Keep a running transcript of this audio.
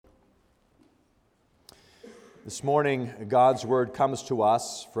This morning, God's Word comes to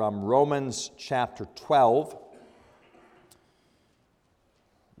us from Romans chapter 12.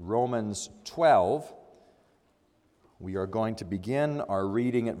 Romans 12. We are going to begin our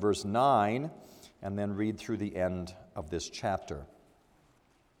reading at verse 9 and then read through the end of this chapter.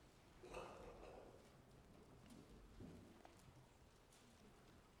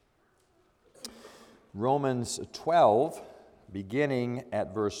 Romans 12, beginning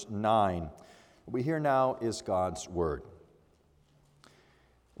at verse 9. What we hear now is God's Word.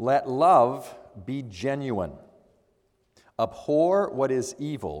 Let love be genuine. Abhor what is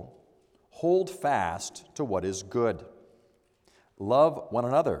evil. Hold fast to what is good. Love one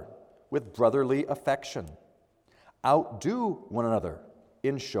another with brotherly affection. Outdo one another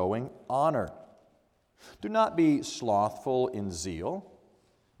in showing honor. Do not be slothful in zeal.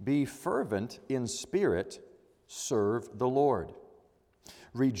 Be fervent in spirit. Serve the Lord.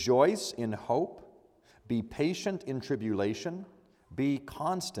 Rejoice in hope. Be patient in tribulation. Be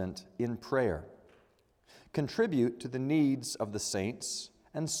constant in prayer. Contribute to the needs of the saints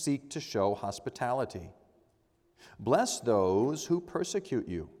and seek to show hospitality. Bless those who persecute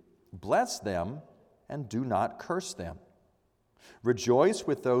you. Bless them and do not curse them. Rejoice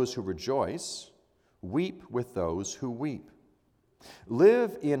with those who rejoice. Weep with those who weep.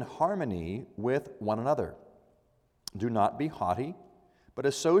 Live in harmony with one another. Do not be haughty, but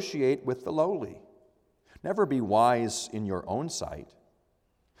associate with the lowly. Never be wise in your own sight.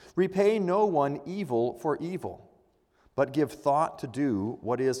 Repay no one evil for evil, but give thought to do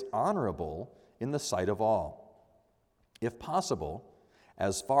what is honorable in the sight of all. If possible,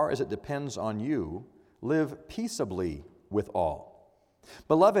 as far as it depends on you, live peaceably with all.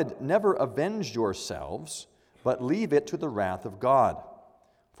 Beloved, never avenge yourselves, but leave it to the wrath of God.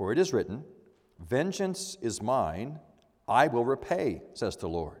 For it is written, "Vengeance is mine, I will repay," says the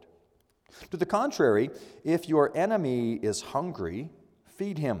Lord. To the contrary, if your enemy is hungry,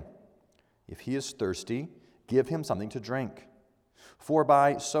 feed him. If he is thirsty, give him something to drink. For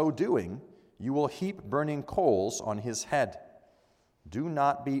by so doing, you will heap burning coals on his head. Do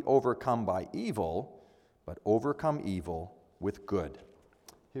not be overcome by evil, but overcome evil with good.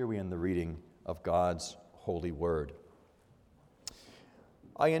 Here we end the reading of God's holy word.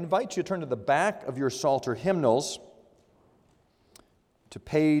 I invite you to turn to the back of your Psalter hymnals to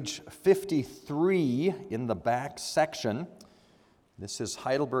page 53 in the back section. This is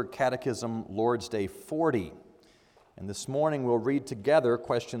Heidelberg Catechism, Lord's Day 40. And this morning we'll read together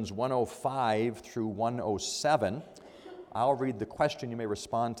questions 105 through 107. I'll read the question. You may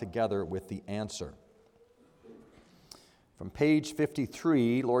respond together with the answer. From page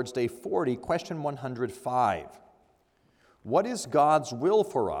 53, Lord's Day 40, question 105. What is God's will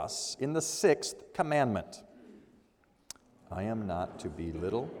for us in the sixth commandment? I am not to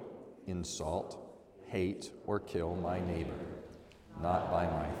belittle, insult, hate, or kill my neighbor, not by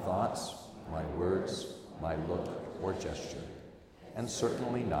my thoughts, my words, my look, or gesture, and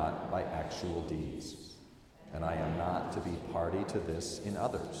certainly not by actual deeds. And I am not to be party to this in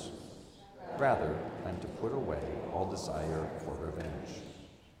others. Rather, I am to put away all desire for revenge.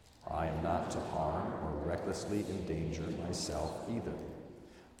 I am not to harm or recklessly endanger myself either.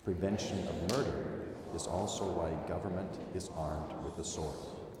 Prevention of murder is also why government is armed with the sword.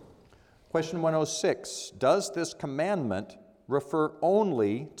 Question 106. Does this commandment refer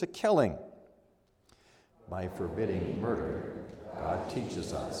only to killing? By forbidding murder, God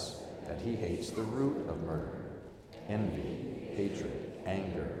teaches us that he hates the root of murder: envy, hatred,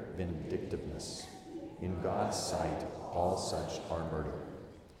 anger, vindictiveness. In God's sight, all such are murder.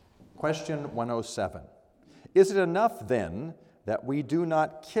 Question 107. Is it enough, then, that we do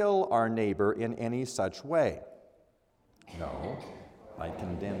not kill our neighbor in any such way? No. By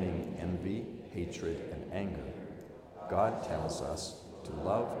condemning envy, hatred, and anger, God tells us to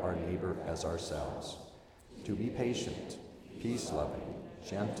love our neighbor as ourselves, to be patient, peace-loving,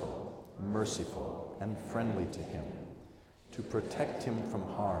 gentle, merciful, and friendly to him, to protect him from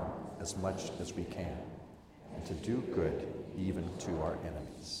harm as much as we can, and to do good even to our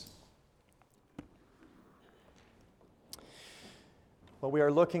enemies. Well, we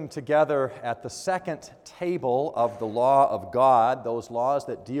are looking together at the second table of the law of God, those laws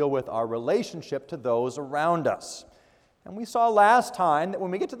that deal with our relationship to those around us. And we saw last time that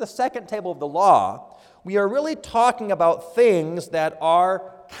when we get to the second table of the law, we are really talking about things that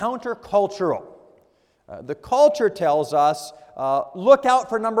are countercultural. The culture tells us, look out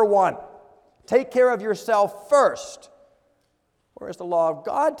for number one. Take care of yourself first. Whereas the law of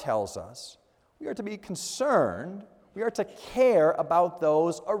God tells us, we are to be concerned, we are to care about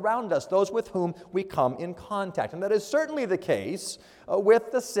those around us, those with whom we come in contact. And that is certainly the case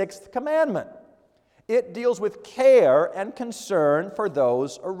with the sixth commandment. It deals with care and concern for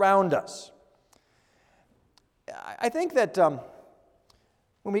those around us. I think that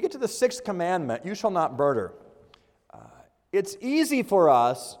when we get to the sixth commandment, you shall not murder, it's easy for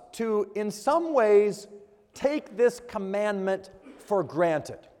us to, in some ways, take this commandment for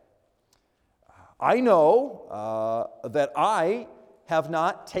granted. I know that I have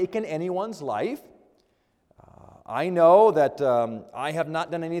not taken anyone's life. I know that I have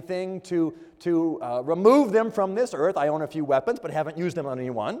not done anything to remove them from this earth. I own a few weapons, but haven't used them on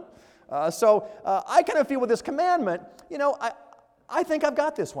anyone. So I kind of feel with this commandment, I think I've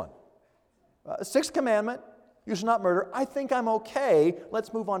got this one. Sixth commandment, you shall not murder. I think I'm okay.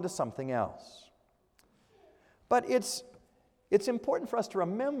 Let's move on to something else. But it's important for us to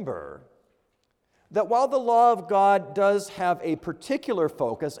remember that while the law of God does have a particular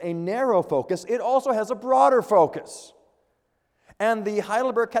focus, a narrow focus, it also has a broader focus. And the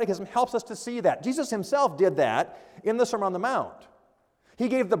Heidelberg Catechism helps us to see that. Jesus himself did that in the Sermon on the Mount. He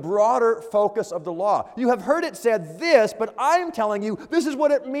gave the broader focus of the law. You have heard it said this, but I'm telling you, this is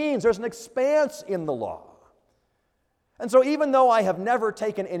what it means. There's an expanse in the law. And so even though I have never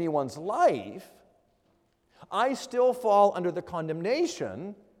taken anyone's life, I still fall under the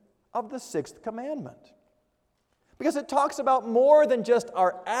condemnation of the sixth commandment. Because it talks about more than just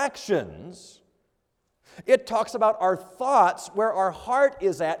our actions. It talks about our thoughts, where our heart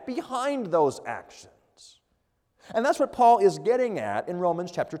is at behind those actions. And that's what Paul is getting at in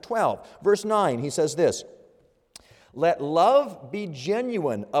Romans chapter 12. Verse 9, he says this, "Let love be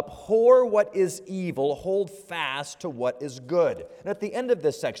genuine, abhor what is evil, hold fast to what is good." And at the end of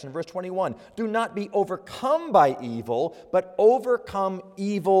this section, verse 21, "Do not be overcome by evil, but overcome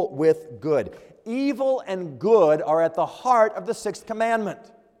evil with good." Evil and good are at the heart of the sixth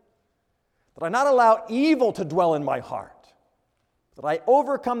commandment. That I not allow evil to dwell in my heart. That I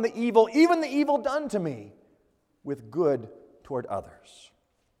overcome the evil, even the evil done to me, with good toward others.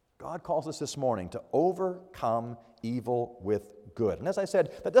 God calls us this morning to overcome evil with good. And as I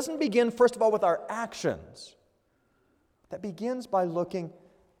said, that doesn't begin, first of all, with our actions. That begins by looking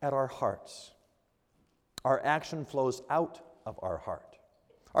at our hearts. Our action flows out of our heart.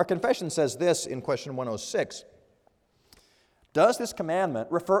 Our confession says this in question 106. Does this commandment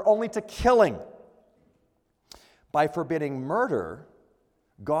refer only to killing? By forbidding murder,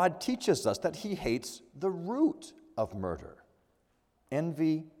 God teaches us that He hates the root of murder: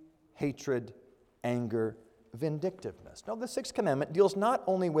 envy, hatred, anger, vindictiveness. No, the sixth commandment deals not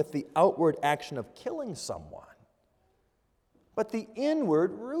only with the outward action of killing someone, but the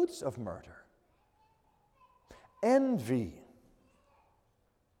inward roots of murder. Envy,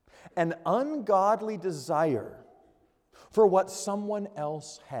 an ungodly desire for what someone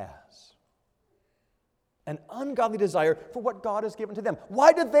else has. An ungodly desire for what God has given to them.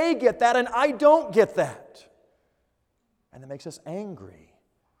 Why do they get that and I don't get that? And it makes us angry.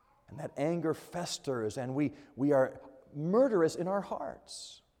 And that anger festers and we are murderous in our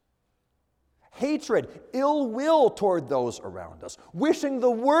hearts. Hatred, ill will toward those around us. Wishing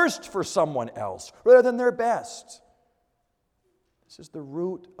the worst for someone else rather than their best. This is the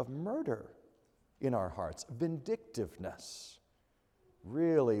root of murder in our hearts. Vindictiveness.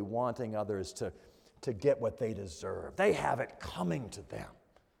 Really wanting others to get what they deserve. They have it coming to them.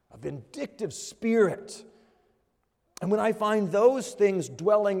 A vindictive spirit. And when I find those things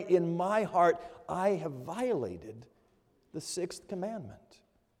dwelling in my heart, I have violated the sixth commandment.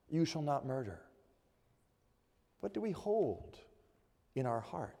 You shall not murder. What do we hold in our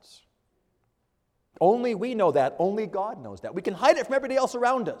hearts? Only we know that. Only God knows that. We can hide it from everybody else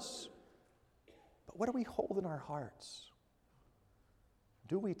around us. But what do we hold in our hearts?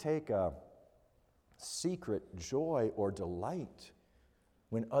 Do we take a secret joy or delight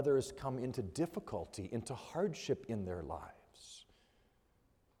when others come into difficulty, into hardship in their lives?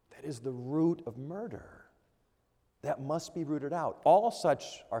 That is the root of murder. That must be rooted out. All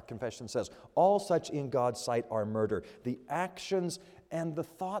such, our confession says, all such in God's sight are murder. The actions and the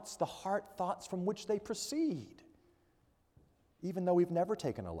thoughts, the heart thoughts from which they proceed. Even though we've never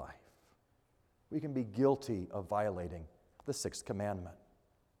taken a life, we can be guilty of violating the sixth commandment.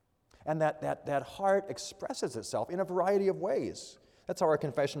 And that heart expresses itself in a variety of ways. That's how our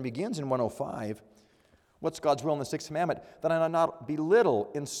confession begins in 105. What's God's will in the sixth commandment? That I not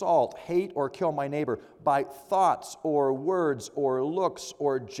belittle, insult, hate, or kill my neighbor by thoughts or words or looks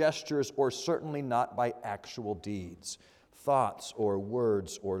or gestures, or certainly not by actual deeds. Thoughts or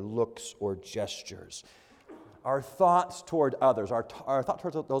words or looks or gestures. Our thoughts toward others, our thoughts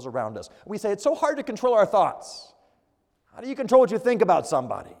toward those around us. We say it's so hard to control our thoughts. How do you control what you think about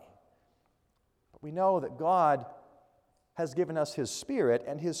somebody? But we know that God has given us His Spirit,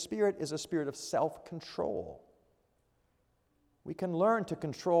 and His Spirit is a spirit of self-control. We can learn to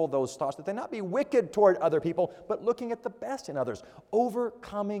control those thoughts, that they not be wicked toward other people, but looking at the best in others,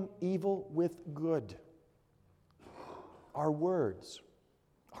 overcoming evil with good. Our words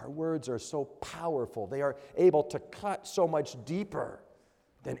are so powerful. They are able to cut so much deeper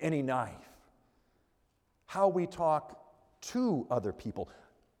than any knife. How we talk to other people,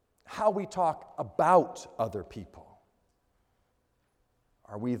 how we talk about other people.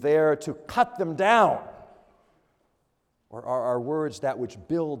 Are we there to cut them down? Or are our words that which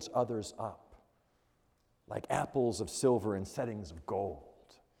builds others up, like apples of silver in settings of gold?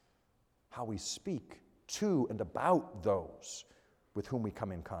 How we speak to and about those with whom we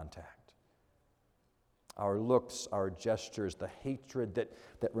come in contact. Our looks, our gestures, the hatred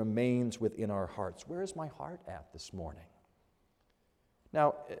that remains within our hearts. Where is my heart at this morning?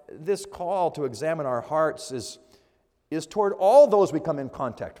 Now, this call to examine our hearts is toward all those we come in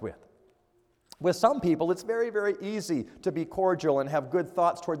contact with. With some people, it's very, very easy to be cordial and have good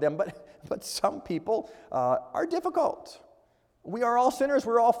thoughts toward them, but some people are difficult. We are all sinners,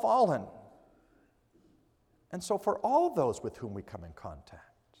 we're all fallen. And so for all those with whom we come in contact,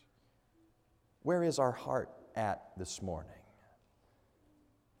 where is our heart at this morning?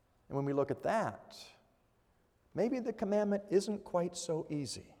 And when we look at that, maybe the commandment isn't quite so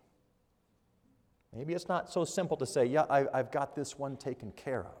easy. Maybe it's not so simple to say, yeah, I've got this one taken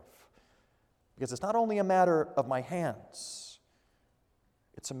care of. Because it's not only a matter of my hands,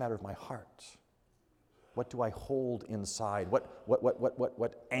 it's a matter of my heart. What do I hold inside? What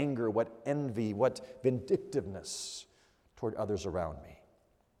anger, what envy, what vindictiveness toward others around me?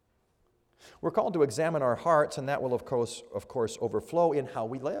 We're called to examine our hearts, and that will, of course, overflow in how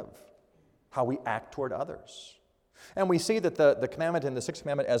we live, how we act toward others. And we see that the commandment and the sixth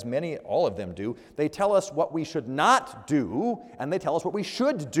commandment, as all of them do, they tell us what we should not do, and they tell us what we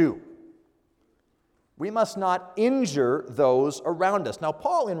should do. We must not injure those around us. Now,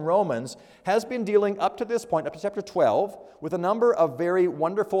 Paul in Romans has been dealing up to this point, up to chapter 12, with a number of very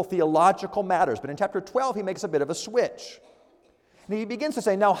wonderful theological matters. But in chapter 12, he makes a bit of a switch. And he begins to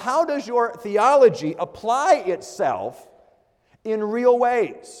say, now, how does your theology apply itself in real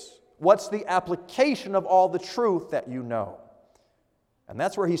ways? What's the application of all the truth that you know? And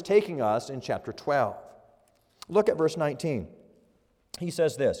that's where he's taking us in chapter 12. Look at verse 19. He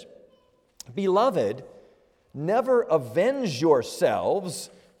says this, Beloved, never avenge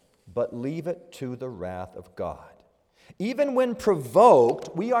yourselves, but leave it to the wrath of God. Even when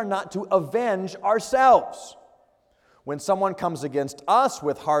provoked, we are not to avenge ourselves. When someone comes against us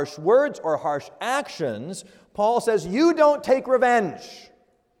with harsh words or harsh actions, Paul says, you don't take revenge.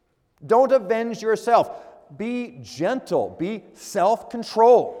 Don't avenge yourself. Be gentle. Be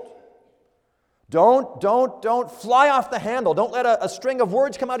self-controlled. Don't fly off the handle. Don't let a string of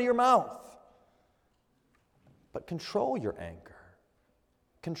words come out of your mouth. But control your anger.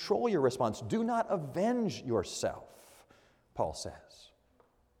 Control your response. Do not avenge yourself, Paul says,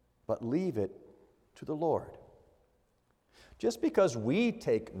 but leave it to the Lord. Just because we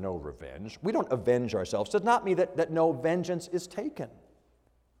take no revenge, we don't avenge ourselves, does not mean that no vengeance is taken.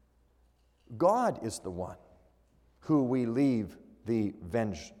 God is the one who we leave the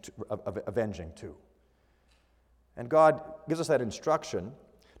avenging to. And God gives us that instruction,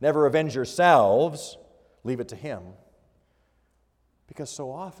 never avenge yourselves, leave it to Him. Because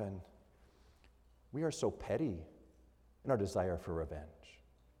so often, we are so petty in our desire for revenge.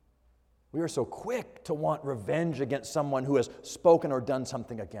 We are so quick to want revenge against someone who has spoken or done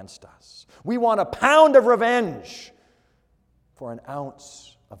something against us. We want a pound of revenge for an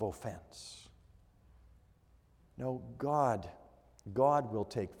ounce of offense. No, God will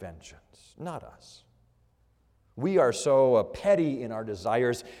take vengeance, not us. We are so petty in our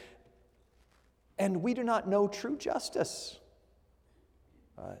desires, and we do not know true justice.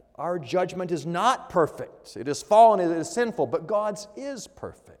 Our judgment is not perfect. It is fallen, it is sinful, but God's is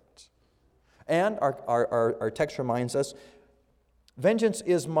perfect. And our text reminds us, vengeance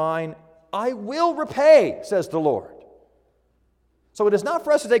is mine, I will repay, says the Lord. So it is not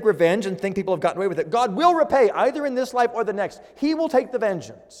for us to take revenge and think people have gotten away with it. God will repay, either in this life or the next. He will take the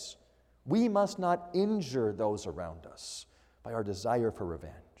vengeance. We must not injure those around us by our desire for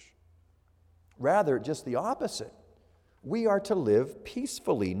revenge. Rather, just the opposite. We are to live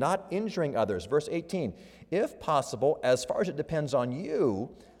peacefully, not injuring others. Verse 18, if possible, as far as it depends on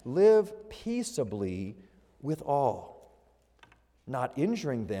you, live peaceably with all, not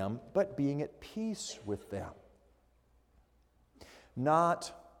injuring them, but being at peace with them.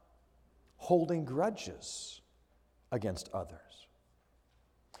 Not holding grudges against others.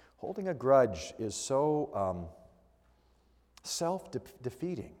 Holding a grudge is so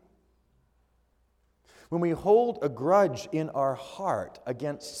self-defeating. When we hold a grudge in our heart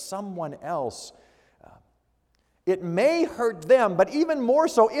against someone else, it may hurt them, but even more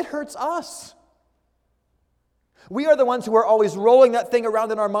so, it hurts us. We are the ones who are always rolling that thing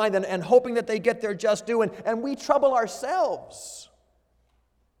around in our mind and hoping that they get their just due, and we trouble ourselves.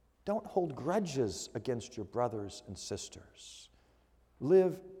 Don't hold grudges against your brothers and sisters.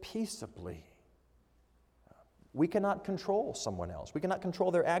 Live peaceably. We cannot control someone else. We cannot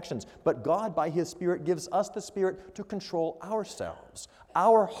control their actions, but God, by His Spirit, gives us the Spirit to control ourselves,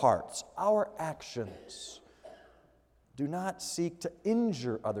 our hearts, our actions. Do not seek to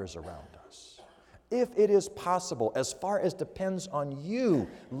injure others around us. If it is possible, as far as depends on you,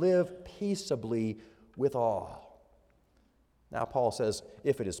 live peaceably with all. Now, Paul says,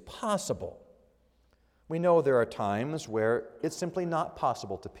 if it is possible. We know there are times where it's simply not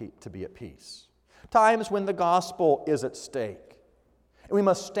possible to be at peace. Times when the gospel is at stake. And we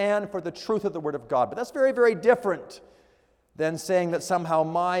must stand for the truth of the Word of God. But that's very, very different than saying that somehow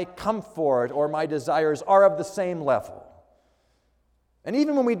my comfort or my desires are of the same level. And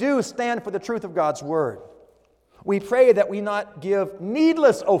even when we do stand for the truth of God's Word, we pray that we not give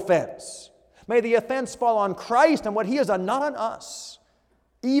needless offense. May the offense fall on Christ and what He has done, not on us.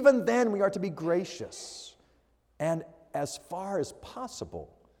 Even then we are to be gracious and, as far as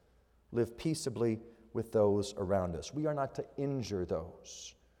possible, live peaceably with those around us. We are not to injure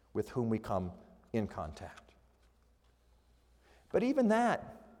those with whom we come in contact. But even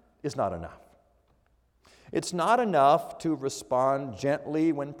that is not enough. It's not enough to respond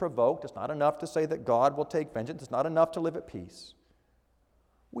gently when provoked. It's not enough to say that God will take vengeance. It's not enough to live at peace.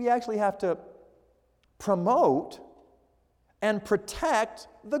 We actually have to promote and protect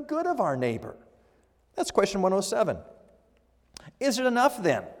the good of our neighbor. That's question 107. Is it enough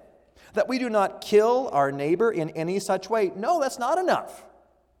then that we do not kill our neighbor in any such way? No, that's not enough.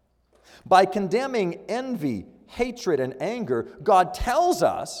 By condemning envy, hatred, and anger, God tells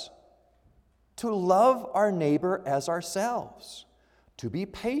us to love our neighbor as ourselves, to be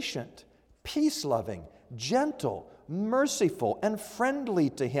patient, peace-loving, gentle, merciful, and friendly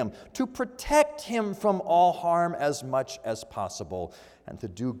to him, to protect him from all harm as much as possible, and to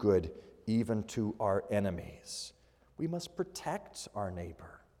do good even to our enemies. We must protect our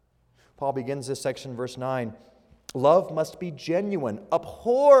neighbor. Paul begins this section, verse 9. Love must be genuine.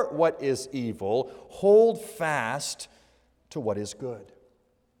 Abhor what is evil. Hold fast to what is good.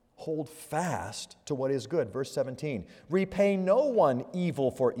 Hold fast to what is good. Verse 17. Repay no one evil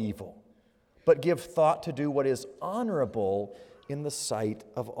for evil, but give thought to do what is honorable in the sight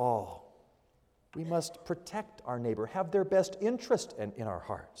of all. We must protect our neighbor, have their best interest in our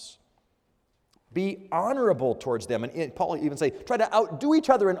hearts. Be honorable towards them. And Paul even say, try to outdo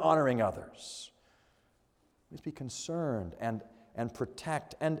each other in honoring others. Let's be concerned and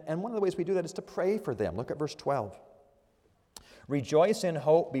protect. And one of the ways we do that is to pray for them. Look at verse 12. Rejoice in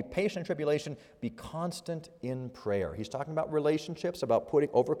hope, be patient in tribulation, be constant in prayer. He's talking about relationships, about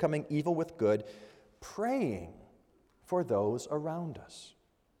overcoming evil with good, praying for those around us.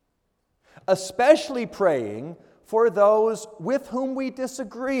 Especially praying for those with whom we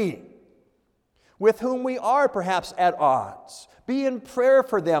disagree, with whom we are perhaps at odds. Be in prayer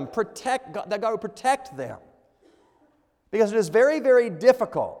for them, that God would protect them. Because it is very, very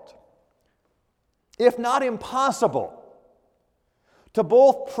difficult, if not impossible, to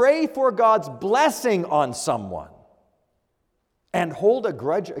both pray for God's blessing on someone and hold a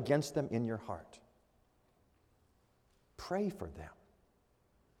grudge against them in your heart. Pray for them,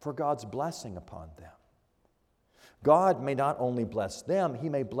 for God's blessing upon them. God may not only bless them, He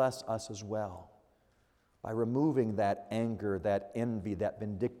may bless us as well by removing that anger, that envy, that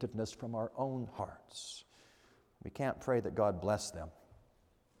vindictiveness from our own hearts. We can't pray that God bless them,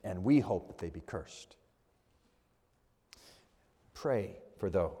 and we hope that they be cursed. Pray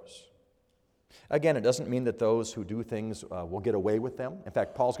for those. Again, it doesn't mean that those who do things will get away with them. In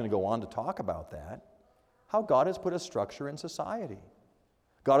fact, Paul's going to go on to talk about that. How God has put a structure in society.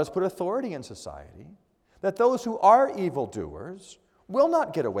 God has put authority in society that those who are evildoers will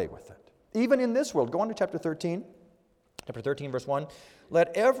not get away with it. Even in this world. Go on to chapter 13. Chapter 13, verse 1.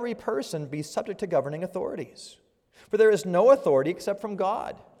 Let every person be subject to governing authorities. For there is no authority except from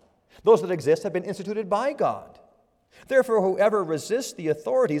God. Those that exist have been instituted by God. Therefore, whoever resists the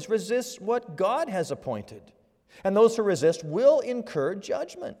authorities resists what God has appointed. And those who resist will incur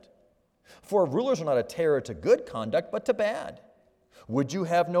judgment. For rulers are not a terror to good conduct, but to bad. Would you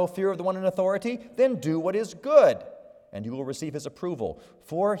have no fear of the one in authority? Then do what is good, and you will receive his approval.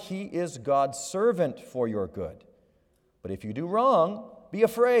 For he is God's servant for your good. But if you do wrong, be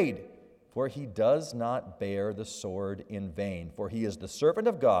afraid, for he does not bear the sword in vain. For he is the servant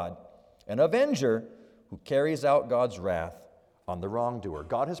of God, an avenger who carries out God's wrath on the wrongdoer.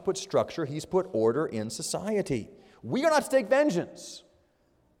 God has put structure, he's put order in society. We are not to take vengeance,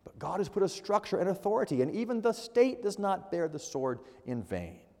 but God has put a structure and authority, and even the state does not bear the sword in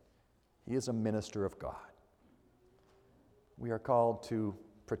vain. He is a minister of God. We are called to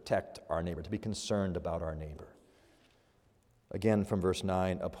protect our neighbor, to be concerned about our neighbor. Again, from verse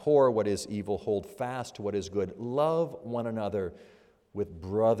 9, abhor what is evil, hold fast to what is good, love one another with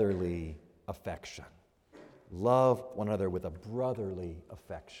brotherly affection. Love one another with a brotherly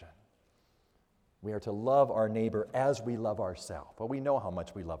affection. We are to love our neighbor as we love ourselves. Well, we know how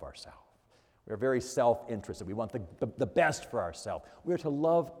much we love ourselves. We are very self-interested. We want the best for ourselves. We are to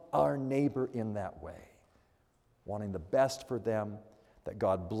love our neighbor in that way, wanting the best for them, that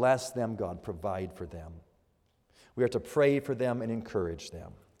God bless them, God provide for them. We are to pray for them and encourage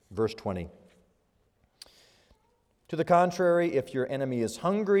them. Verse 20. To the contrary, if your enemy is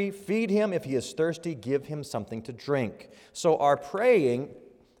hungry, feed him. If he is thirsty, give him something to drink. So our praying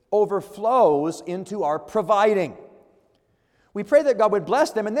overflows into our providing. We pray that God would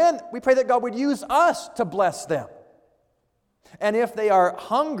bless them, and then we pray that God would use us to bless them. And if they are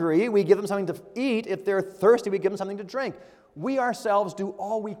hungry, we give them something to eat. If they're thirsty, we give them something to drink. We ourselves do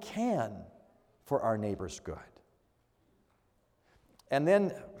all we can for our neighbor's good. And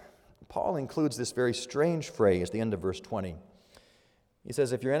then Paul includes this very strange phrase at the end of verse 20. He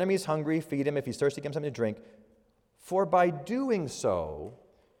says, if your enemy is hungry, feed him. If he's thirsty, give him something to drink. For by doing so,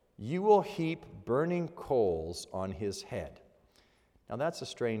 you will heap burning coals on his head. Now that's a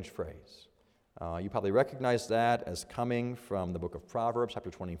strange phrase. You probably recognize that as coming from the book of Proverbs,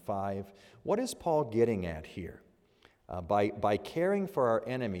 chapter 25. What is Paul getting at here? By caring for our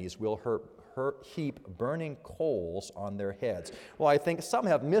enemies, we'll heap burning coals on their heads. Well, I think some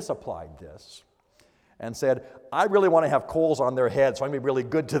have misapplied this and said, I really want to have coals on their heads, so I'm going to be really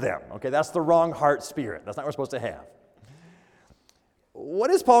good to them. Okay, that's the wrong heart spirit. That's not what we're supposed to have.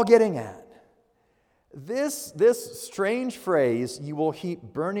 What is Paul getting at? This strange phrase, you will heap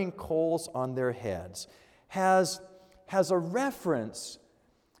burning coals on their heads, has a reference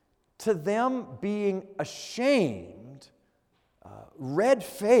to them being ashamed,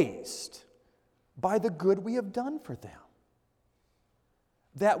 red-faced, by the good we have done for them.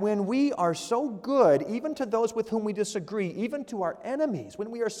 That when we are so good, even to those with whom we disagree, even to our enemies,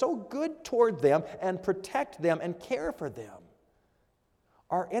 when we are so good toward them and protect them and care for them,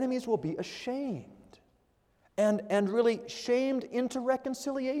 our enemies will be ashamed and really shamed into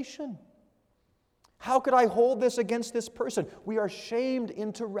reconciliation. How could I hold this against this person? We are shamed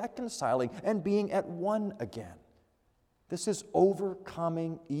into reconciling and being at one again. This is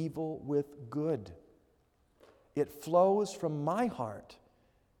overcoming evil with good. It flows from my heart,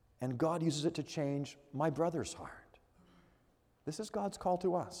 and God uses it to change my brother's heart. This is God's call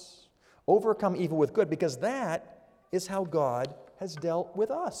to us. Overcome evil with good, because that is how God has dealt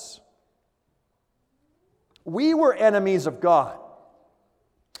with us. We were enemies of God.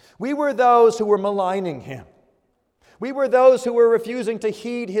 We were those who were maligning Him. We were those who were refusing to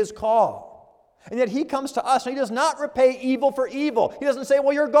heed His call. And yet He comes to us and He does not repay evil for evil. He doesn't say,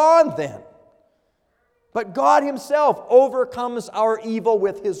 well, you're gone then. But God Himself overcomes our evil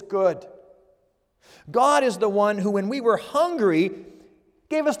with His good. God is the one who, when we were hungry,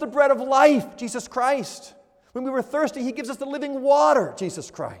 gave us the bread of life, Jesus Christ. When we were thirsty, He gives us the living water,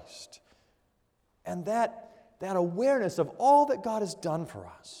 Jesus Christ. And that awareness of all that God has done for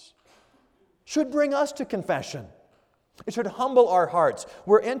us should bring us to confession. It should humble our hearts.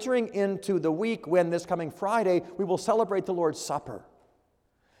 We're entering into the week when this coming Friday we will celebrate the Lord's Supper.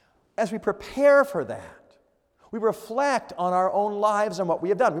 As we prepare for that, we reflect on our own lives and what we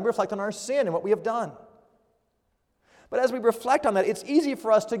have done. We reflect on our sin and what we have done. But as we reflect on that, it's easy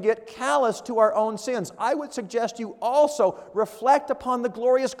for us to get callous to our own sins. I would suggest you also reflect upon the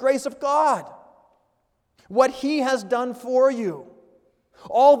glorious grace of God. What He has done for you.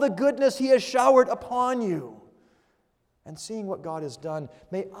 All the goodness He has showered upon you. And seeing what God has done,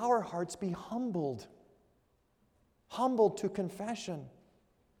 may our hearts be humbled. Humbled to confession.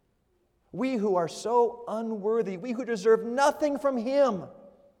 We who are so unworthy, we who deserve nothing from Him,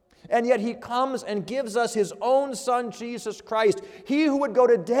 and yet He comes and gives us His own Son, Jesus Christ, He who would go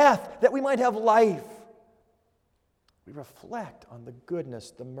to death that we might have life. We reflect on the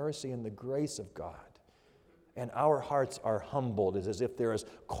goodness, the mercy, and the grace of God. And our hearts are humbled. It's as if there is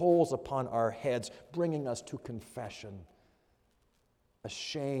coals upon our heads, bringing us to confession. A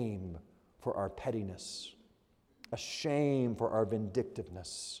shame for our pettiness. A shame for our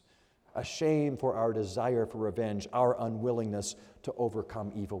vindictiveness. A shame for our desire for revenge, our unwillingness to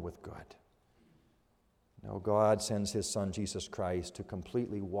overcome evil with good. No, God sends his Son, Jesus Christ, to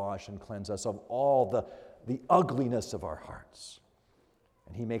completely wash and cleanse us of all the ugliness of our hearts.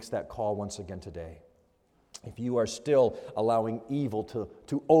 And he makes that call once again today. If you are still allowing evil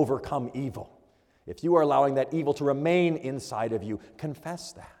to overcome evil, if you are allowing that evil to remain inside of you,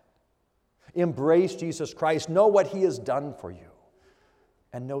 confess that. Embrace Jesus Christ. Know what he has done for you.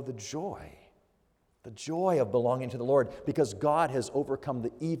 And know the joy of belonging to the Lord, because God has overcome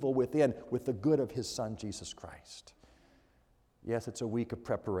the evil within with the good of his Son, Jesus Christ. Yes, it's a week of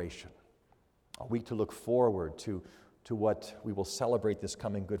preparation, a week to look forward to what we will celebrate this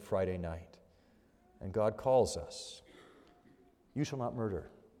coming Good Friday night. And God calls us, you shall not murder.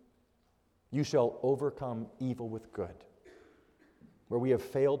 You shall overcome evil with good. Where we have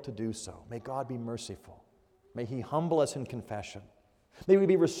failed to do so, may God be merciful. May he humble us in confession. May we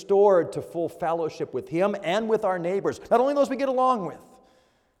be restored to full fellowship with him and with our neighbors, not only those we get along with,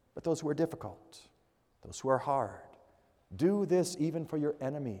 but those who are difficult, those who are hard. Do this even for your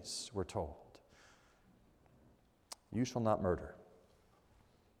enemies, we're told. You shall not murder.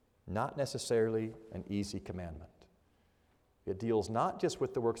 Not necessarily an easy commandment. It deals not just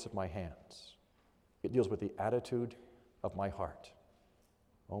with the works of my hands. It deals with the attitude of my heart.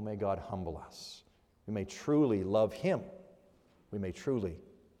 Oh, may God humble us. We may truly love him. We may truly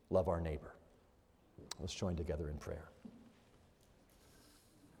love our neighbor. Let's join together in prayer.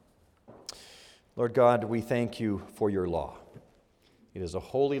 Lord God, we thank you for your law. It is a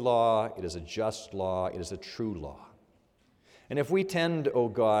holy law, it is a just law, it is a true law. And if we tend, O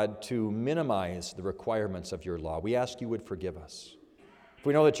God, to minimize the requirements of your law, we ask you would forgive us. If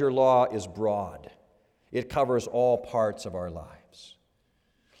we know that your law is broad, it covers all parts of our lives.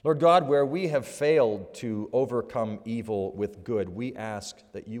 Lord God, where we have failed to overcome evil with good, we ask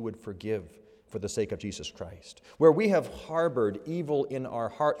that you would forgive for the sake of Jesus Christ. Where we have harbored evil in our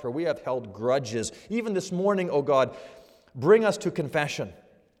hearts, where we have held grudges, even this morning, O God, bring us to confession.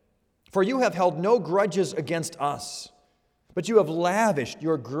 For you have held no grudges against us, but you have lavished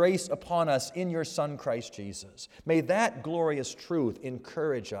your grace upon us in your Son, Christ Jesus. May that glorious truth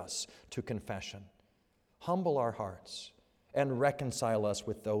encourage us to confession. Humble our hearts and reconcile us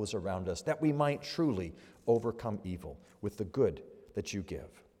with those around us, that we might truly overcome evil with the good that you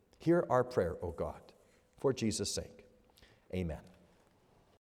give. Hear our prayer, O God, for Jesus' sake. Amen.